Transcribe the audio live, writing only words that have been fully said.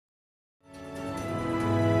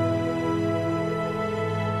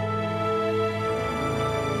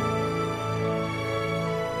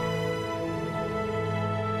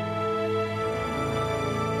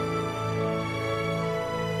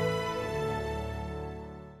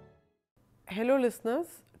Hello listeners,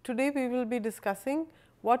 today we will be discussing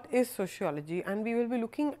what is sociology and we will be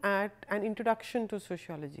looking at an introduction to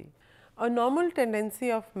sociology. A normal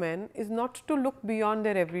tendency of men is not to look beyond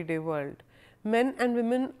their everyday world. Men and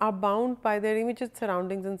women are bound by their immediate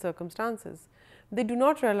surroundings and circumstances. They do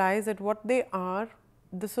not realize that what they are,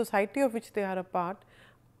 the society of which they are a part,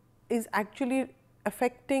 is actually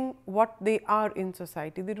affecting what they are in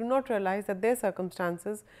society. They do not realize that their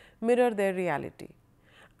circumstances mirror their reality.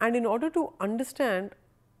 And in order to understand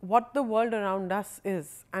what the world around us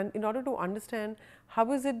is, and in order to understand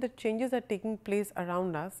how is it that changes are taking place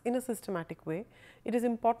around us in a systematic way, it is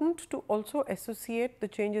important to also associate the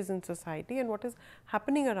changes in society and what is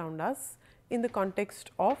happening around us in the context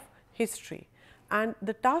of history. And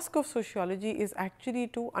the task of sociology is actually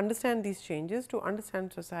to understand these changes, to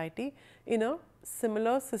understand society in a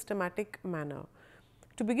similar systematic manner.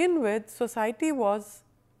 To begin with, society was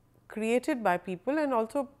created by people and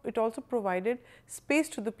it also provided space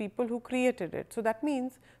to the people who created it. So, that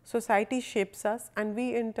means society shapes us and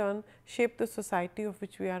we in turn shape the society of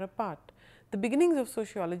which we are a part. The beginnings of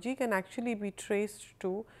sociology can actually be traced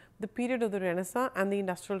to the period of the Renaissance and the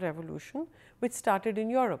Industrial Revolution, which started in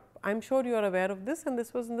Europe. I am sure you are aware of this, and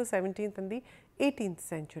this was in the 17th and the 18th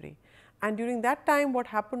century. And during that time, what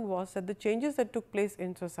happened was that the changes that took place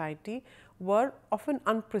in society were of an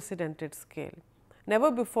unprecedented scale.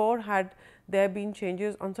 Never before had there been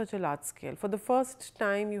changes on such a large scale. For the first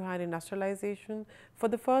time you had industrialization, for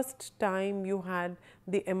the first time you had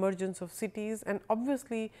the emergence of cities, and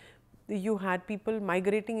obviously you had people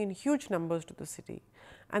migrating in huge numbers to the city.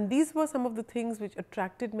 And these were some of the things which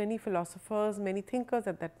attracted many philosophers, many thinkers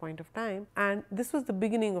at that point of time, and this was the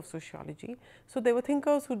beginning of sociology. So, there were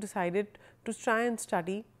thinkers who decided to try and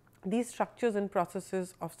study these structures and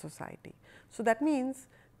processes of society. So, that means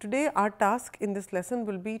today our task in this lesson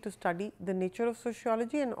will be to study the nature of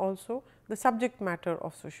sociology and also the subject matter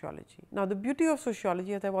of sociology. Now, the beauty of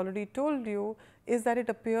sociology, as I have already told you, is that it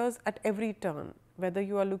appears at every turn, whether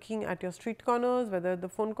you are looking at your street corners, whether the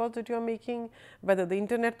phone calls that you are making, whether the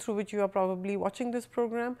internet through which you are probably watching this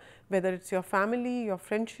program, whether it is your family, your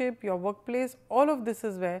friendship, your workplace, all of this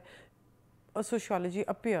is where a sociology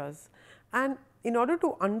appears. And in order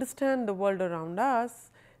to understand the world around us,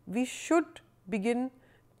 we should begin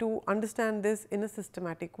to understand this in a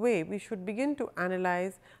systematic way. We should begin to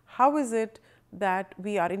analyze how is it that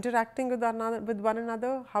we are interacting with one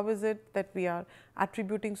another, how is it that we are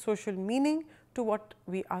attributing social meaning to what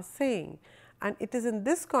we are saying. And it is in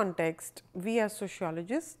this context we as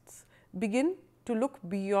sociologists begin to look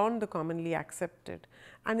beyond the commonly accepted.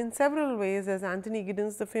 And in several ways, as Anthony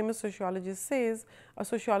Giddens, the famous sociologist, says, a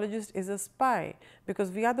sociologist is a spy, because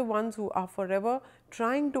we are the ones who are forever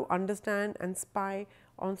trying to understand and spy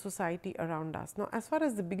on society around us. Now, as far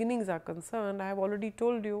as the beginnings are concerned, I have already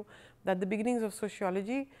told you that the beginnings of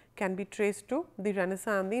sociology can be traced to the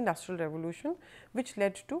Renaissance and the Industrial Revolution, which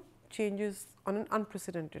led to changes on an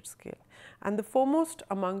unprecedented scale. And the foremost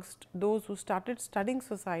amongst those who started studying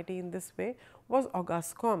society in this way was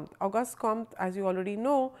Auguste Comte. Auguste Comte, as you already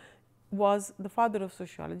know, was the father of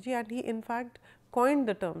sociology, and he in fact coined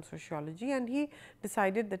the term sociology, and he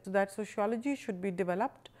decided that sociology should be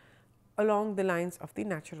developed along the lines of the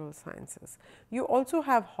natural sciences. You also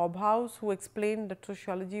have Hobhouse, who explained that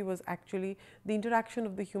sociology was actually the interaction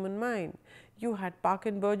of the human mind. You had Park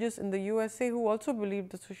and Burgess in the USA, who also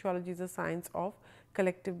believed that sociology is a science of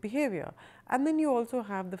collective behavior. And then you also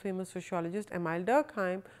have the famous sociologist Emile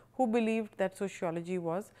Durkheim, who believed that sociology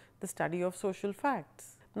was the study of social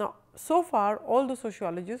facts. Now, so far all the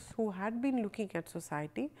sociologists who had been looking at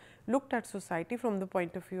society looked at society from the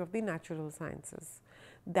point of view of the natural sciences.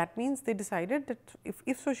 That means they decided that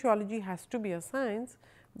if sociology has to be a science,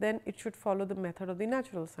 then it should follow the method of the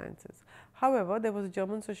natural sciences. However, there was a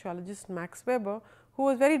German sociologist, Max Weber, who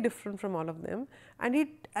was very different from all of them, and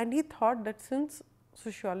he thought that since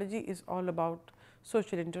sociology is all about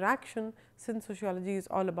social interaction, since sociology is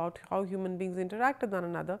all about how human beings interact with one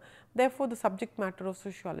another, therefore, the subject matter of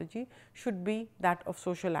sociology should be that of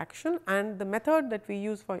social action, and the method that we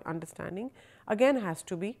use for understanding again has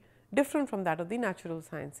to be different from that of the natural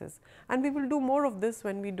sciences. And we will do more of this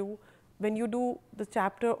when you do the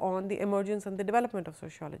chapter on the emergence and the development of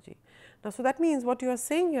sociology. Now, so that means what you are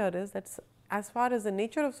saying here is that as far as the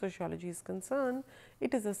nature of sociology is concerned,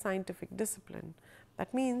 it is a scientific discipline.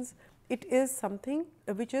 That means it is something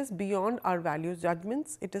which is beyond our values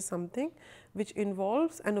judgments. It is something which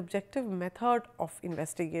involves an objective method of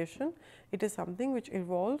investigation. It is something which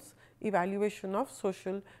involves evaluation of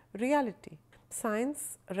social reality.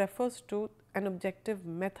 Science refers to an objective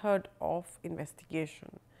method of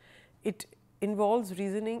investigation. It involves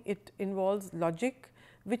reasoning, it involves logic.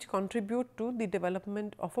 which contribute to the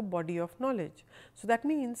development of a body of knowledge. So, that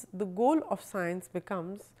means the goal of science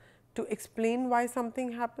becomes to explain why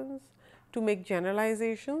something happens, to make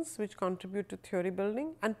generalizations which contribute to theory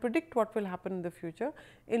building, and predict what will happen in the future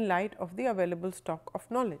in light of the available stock of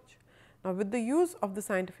knowledge. Now, with the use of the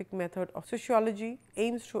scientific method of sociology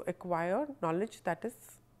aims to acquire knowledge that is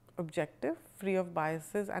objective, free of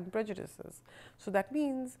biases and prejudices. So, that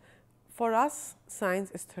means for us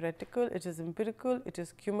science is theoretical, it is empirical, it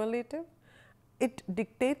is cumulative. It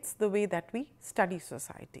dictates the way that we study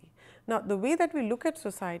society. Now, the way that we look at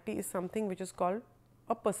society is something which is called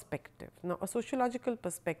a perspective. Now, a sociological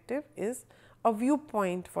perspective is a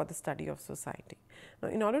viewpoint for the study of society. Now,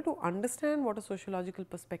 in order to understand what a sociological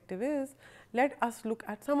perspective is, let us look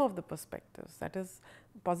at some of the perspectives, that is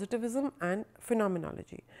positivism and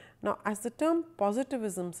phenomenology. Now, as the term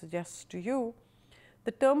positivism suggests to you, the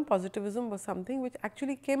term positivism was something which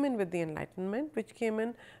actually came in with the Enlightenment, which came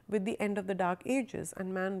in with the end of the Dark Ages,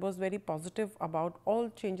 and man was very positive about all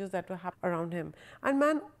changes that were happening around him. And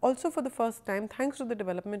man also for the first time, thanks to the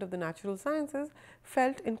development of the natural sciences,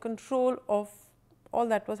 felt in control of all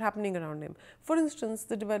that was happening around him. For instance,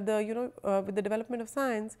 with the development of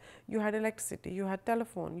science, you had electricity, you had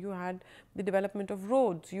telephone, you had the development of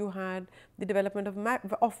roads, you had the development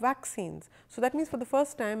of vaccines. So, that means for the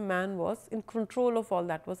first time man was in control of all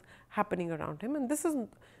that was happening around him, and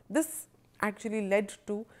this actually led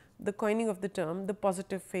to the coining of the term the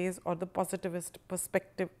positive phase or the positivist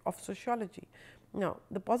perspective of sociology. Now,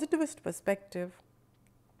 the positivist perspective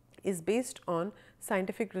is based on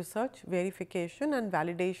scientific research, verification and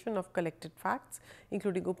validation of collected facts,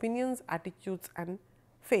 including opinions, attitudes and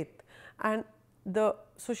faith. And the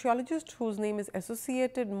sociologist whose name is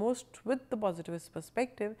associated most with the positivist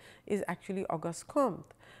perspective is actually Auguste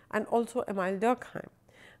Comte and also Emile Durkheim.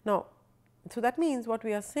 Now, so that means what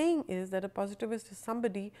we are saying is that a positivist is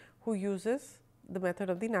somebody who uses the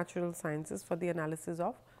method of the natural sciences for the analysis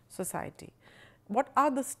of society. What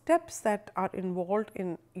are the steps that are involved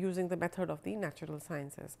in using the method of the natural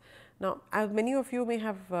sciences? Now, as many of you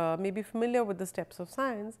may be familiar with the steps of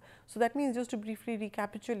science. So, that means just to briefly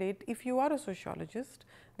recapitulate, if you are a sociologist,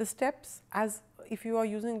 the steps, as if you are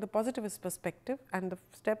using the positivist perspective, and the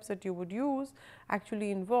steps that you would use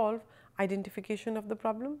actually involve identification of the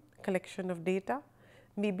problem, collection of data,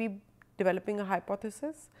 maybe developing a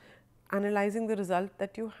hypothesis, analyzing the result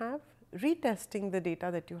that you have, retesting the data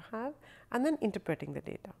that you have, and then interpreting the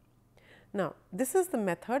data. Now, this is the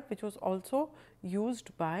method which was also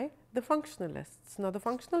used by the functionalists. Now, the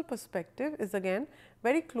functional perspective is again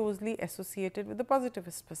very closely associated with the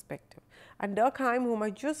positivist perspective, and Durkheim, whom I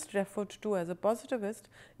just referred to as a positivist,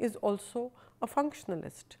 is also a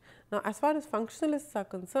functionalist. Now, as far as functionalists are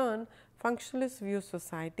concerned, functionalists view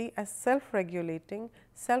society as self-regulating,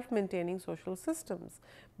 self-maintaining social systems.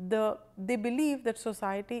 They believe that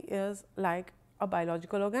society is like a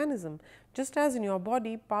biological organism. Just as in your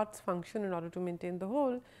body parts function in order to maintain the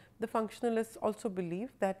whole, the functionalists also believe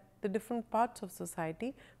that the different parts of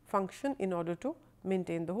society function in order to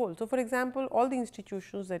maintain the whole. So, for example, all the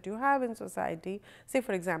institutions that you have in society, say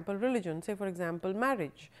for example religion, say for example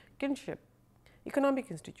marriage, kinship, economic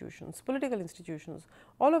institutions, political institutions,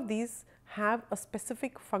 all of these have a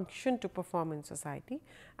specific function to perform in society,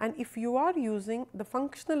 and if you are using the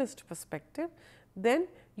functionalist perspective, then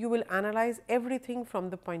you will analyze everything from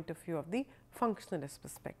the point of view of the functionalist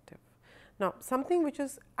perspective. Now, something which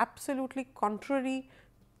is absolutely contrary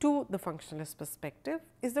to the functionalist perspective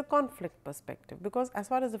is the conflict perspective, because as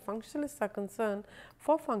far as the functionalists are concerned,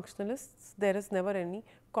 for functionalists there is never any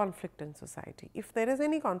conflict in society. If there is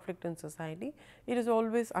any conflict in society, it is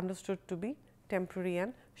always understood to be temporary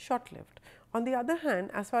and short-lived. On the other hand,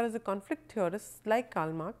 as far as the conflict theorists like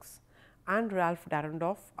Karl Marx and Ralph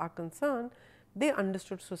Dahrendorf are concerned, they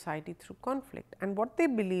understood society through conflict, and what they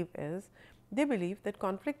believe is, they believe that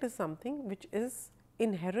conflict is something which is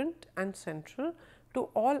inherent and central to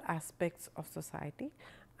all aspects of society,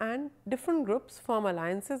 and different groups form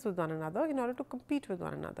alliances with one another in order to compete with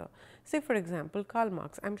one another. Say for example, Karl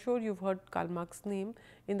Marx, I am sure you have heard Karl Marx's name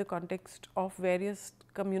in the context of various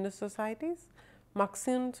communist societies,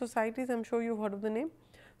 Marxian societies, I am sure you have heard of the name.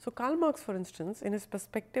 So, Karl Marx, for instance, in his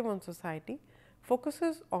perspective on society,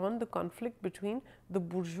 focuses on the conflict between the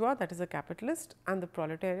bourgeois, that is a capitalist, and the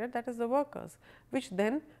proletariat, that is the workers, which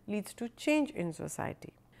then leads to change in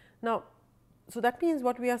society. Now, so that means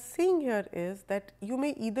what we are seeing here is that you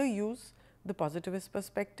may either use the positivist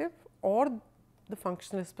perspective or the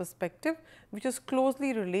functionalist perspective, which is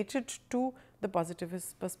closely related to the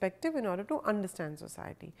positivist perspective in order to understand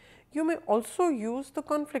society. You may also use the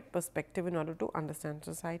conflict perspective in order to understand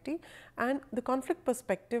society, and the conflict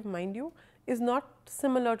perspective, mind you, is not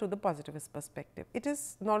similar to the positivist perspective. It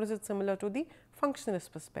is, nor is it similar to the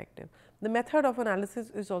functionalist perspective. The method of analysis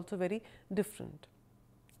is also very different.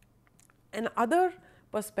 Another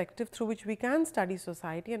perspective through which we can study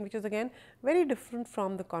society, and which is again very different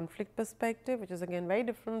from the conflict perspective, which is again very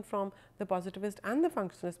different from the positivist and the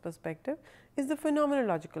functionalist perspective, is the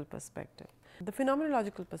phenomenological perspective. The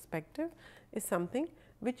phenomenological perspective is something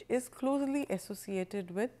which is closely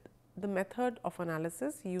associated with the method of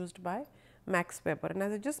analysis used by Max Weber. And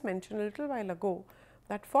as I just mentioned a little while ago,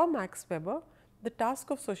 that for Max Weber, the task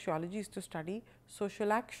of sociology is to study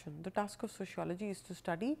social action. The task of sociology is to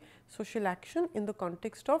study social action in the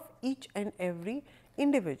context of each and every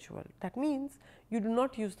individual. That means, you do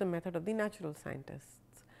not use the method of the natural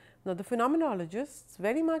scientists. Now, the phenomenologists,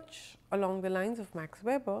 very much along the lines of Max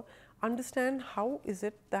Weber, understand how is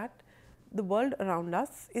it that the world around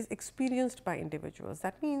us is experienced by individuals.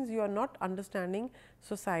 That means, you are not understanding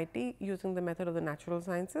society using the method of the natural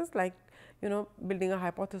sciences, like building a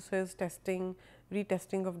hypothesis, testing,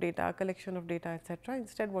 retesting of data, collection of data, etc.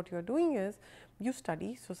 Instead, what you are doing is, you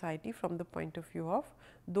study society from the point of view of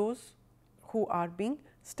those who are being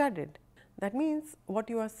studied. That means, what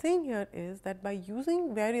you are saying here is that by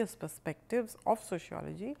using various perspectives of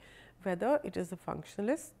sociology, whether it is the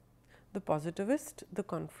functionalist, the positivist, the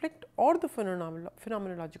conflict, or the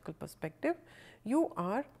phenomenological perspective, you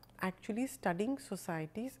are actually studying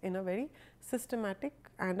societies in a very systematic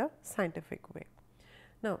and a scientific way.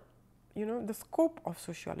 Now, the scope of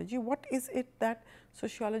sociology, what is it that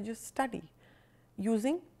sociologists study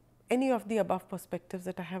using any of the above perspectives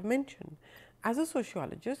that I have mentioned? As a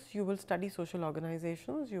sociologist, you will study social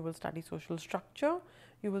organizations, you will study social structure,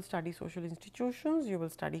 you will study social institutions, you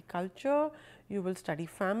will study culture, you will study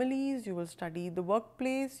families, you will study the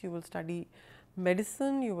workplace, you will study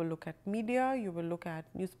medicine, you will look at media, you will look at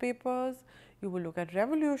newspapers, you will look at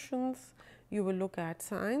revolutions, you will look at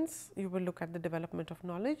science, you will look at the development of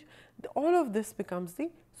knowledge. All of this becomes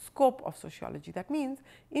the scope of sociology. That means,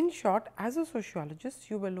 in short, as a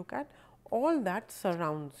sociologist, you will look at all that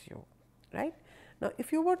surrounds you. Right? Now,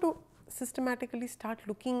 if you were to systematically start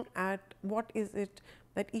looking at what is it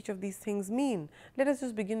that each of these things mean, let us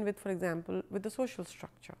just begin with, for example, with the social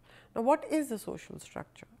structure. Now, what is the social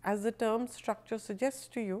structure? As the term structure suggests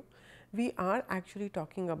to you, we are actually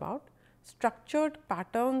talking about structured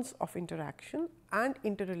patterns of interaction and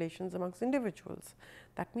interrelations amongst individuals.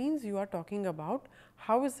 That means, you are talking about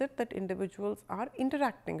how is it that individuals are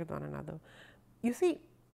interacting with one another. You see,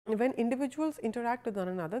 when individuals interact with one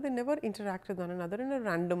another, they never interact with one another in a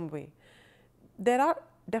random way. There are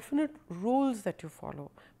definite rules that you follow.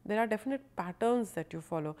 There are definite patterns that you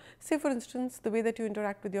follow. Say, for instance, the way that you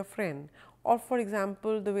interact with your friend, or for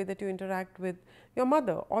example, the way that you interact with your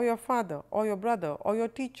mother or your father or your brother or your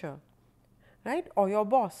teacher, right, or your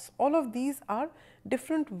boss. All of these are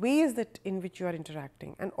different ways that in which you are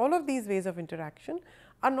interacting, and all of these ways of interaction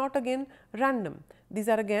are not again random. These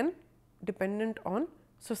are again dependent on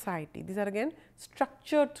society. These are again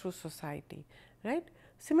structured through society, right.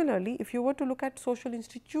 Similarly, if you were to look at social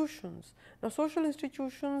institutions, now social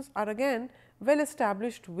institutions are again well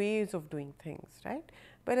established ways of doing things, right,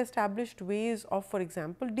 well established ways of, for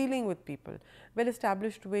example, dealing with people, well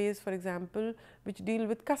established ways, for example, which deal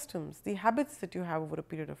with customs, the habits that you have over a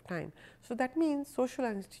period of time. So, that means social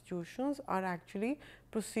institutions are actually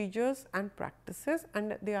procedures and practices,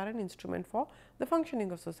 and they are an instrument for the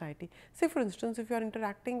functioning of society. Say, for instance, if you are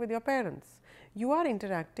interacting with your parents, you are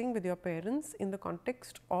interacting with your parents in the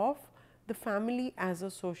context of the family as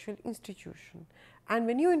a social institution, and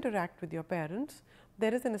when you interact with your parents,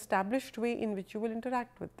 there is an established way in which you will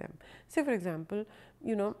interact with them. Say, for example,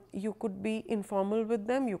 you could be informal with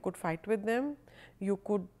them, you could fight with them, you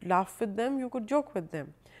could laugh with them, you could joke with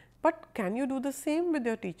them. But can you do the same with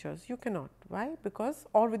your teachers? You cannot. Why? Because,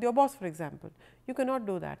 or with your boss, for example, you cannot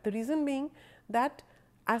do that. The reason being that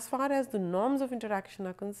as far as the norms of interaction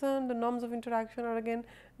are concerned, the norms of interaction are again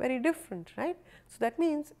very different, right. So, that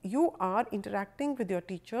means you are interacting with your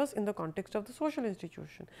teachers in the context of the social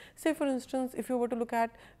institution. Say, for instance, if you were to look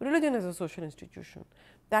at religion as a social institution,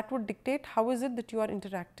 that would dictate how is it that you are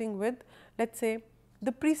interacting with, let us say,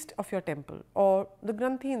 the priest of your temple, or the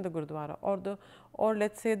granthi in the gurdwara, or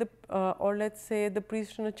let us say the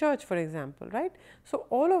priest in a church, for example, right. So,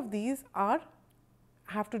 all of these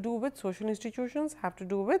have to do with social institutions, have to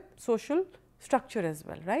do with social structure as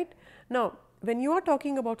well, right. Now, when you are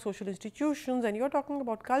talking about social institutions and you are talking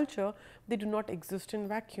about culture, they do not exist in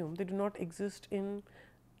vacuum, they do not exist in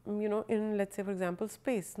in, let's say, for example,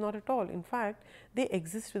 space. Not at all. In fact, they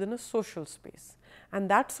exist within a social space, and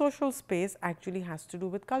that social space actually has to do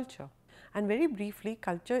with culture. And very briefly,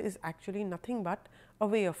 culture is actually nothing but a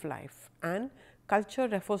way of life, and culture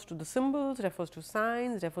refers to the symbols, refers to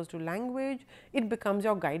signs, refers to language. It becomes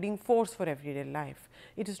your guiding force for everyday life.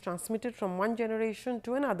 It is transmitted from one generation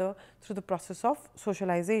to another through the process of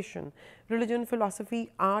socialization. Religion,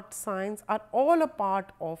 philosophy, art, science are all a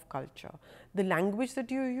part of culture. The language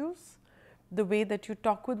that you use, the way that you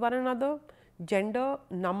talk with one another, gender,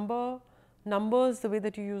 numbers, the way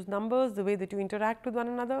that you use numbers, the way that you interact with one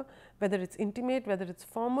another, whether it is intimate, whether it is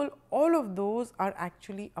formal, all of those are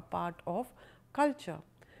actually a part of culture.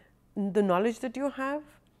 The knowledge that you have,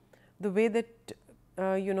 the way that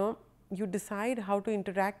you decide how to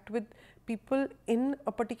interact with people in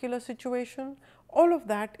a particular situation, all of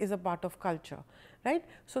that is a part of culture, right.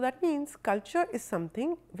 So, that means culture is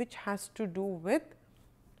something which has to do with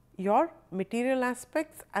your material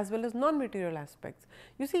aspects as well as non-material aspects.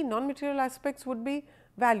 You see, non-material aspects would be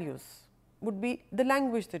values, would be the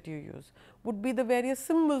language that you use, would be the various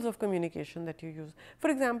symbols of communication that you use. For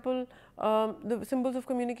example, the symbols of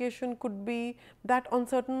communication could be that on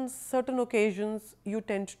certain occasions you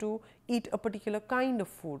tend to eat a particular kind of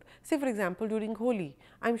food. Say for example, during Holi,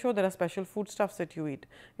 I am sure there are special foodstuffs that you eat.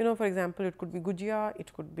 For example, it could be gujia,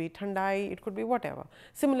 it could be thandai, it could be whatever.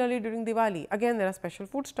 Similarly, during Diwali, again there are special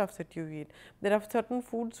foodstuffs that you eat. There are certain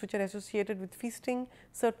foods which are associated with feasting,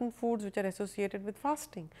 certain foods which are associated with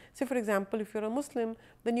fasting. Say for example, if you are a Muslim,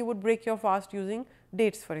 then you would break your fast using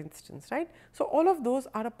dates, for instance, right. So, all of those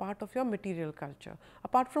are a part of your material culture.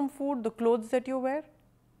 Apart from food, the clothes that you wear,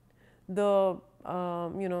 the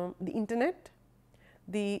the internet,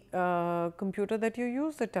 the computer that you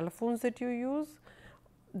use, the telephones that you use,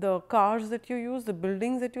 the cars that you use, the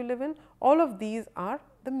buildings that you live in, all of these are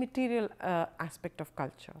the material aspect of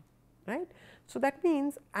culture, right. So, that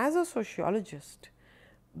means as a sociologist,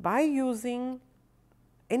 by using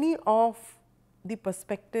any of the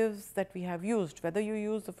perspectives that we have used, whether you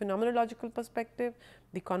use the phenomenological perspective,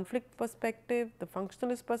 the conflict perspective, the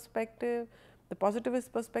functionalist perspective, the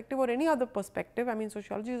positivist perspective or any other perspective. I mean,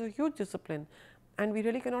 sociology is a huge discipline and we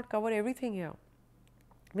really cannot cover everything here.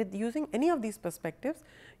 With using any of these perspectives,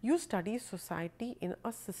 you study society in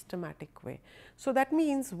a systematic way. So, that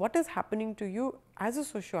means what is happening to you as a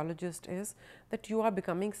sociologist is that you are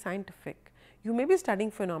becoming scientific. You may be studying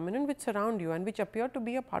phenomena which surround you and which appear to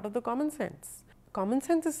be a part of the common sense. Common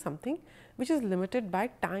sense is something which is limited by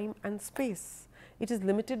time and space. It is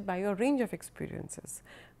limited by your range of experiences.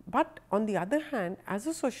 But on the other hand, as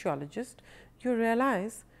a sociologist, you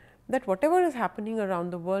realize that whatever is happening around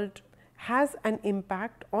the world has an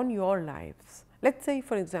impact on your lives. Let us say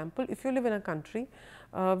for example, if you live in a country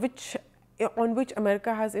on which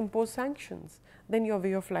America has imposed sanctions, then your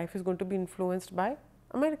way of life is going to be influenced by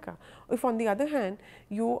America. If on the other hand,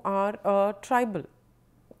 you are a tribal,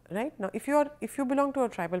 right. Now, if you belong to a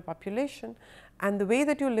tribal population and the way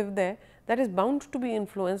that you live there, that is bound to be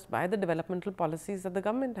influenced by the developmental policies that the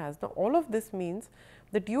government has. Now, all of this means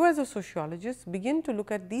that you as a sociologist begin to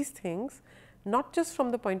look at these things not just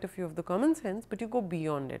from the point of view of the common sense, but you go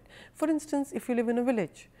beyond it. For instance, if you live in a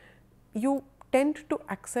village, you tend to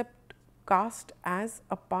accept caste as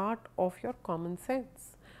a part of your common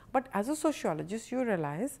sense. But as a sociologist, you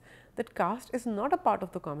realize that caste is not a part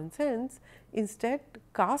of the common sense. Instead,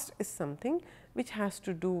 caste is something which has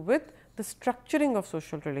to do with the structuring of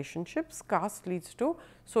social relationships. Caste leads to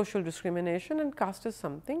social discrimination and caste is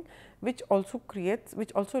something which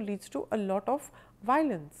also leads to a lot of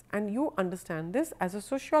violence, and you understand this as a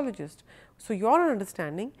sociologist. So, your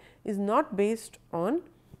understanding is not based on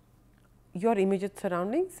your immediate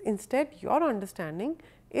surroundings, instead your understanding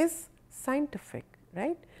is scientific,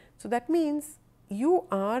 right. So, that means you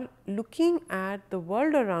are looking at the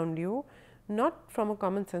world around you not from a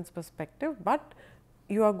common sense perspective, but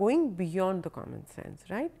you are going beyond the common sense,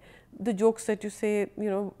 right. The jokes that you say,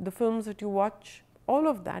 the films that you watch, all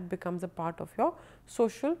of that becomes a part of your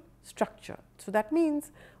social structure. So, that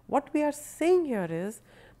means what we are saying here is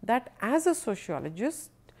that as a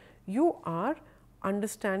sociologist, you are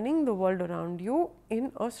understanding the world around you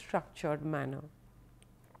in a structured manner.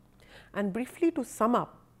 And briefly to sum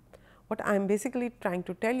up, what I am basically trying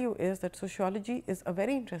to tell you is that sociology is a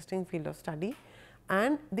very interesting field of study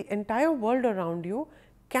and the entire world around you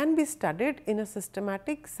can be studied in a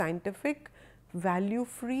systematic, scientific, value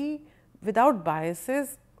free, without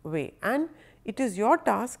biases way, and it is your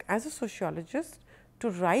task as a sociologist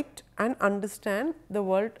to write and understand the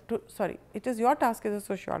world it is your task as a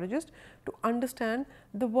sociologist to understand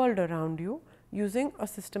the world around you using a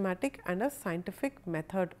systematic and a scientific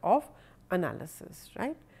method of analysis,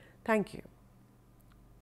 right. Thank you.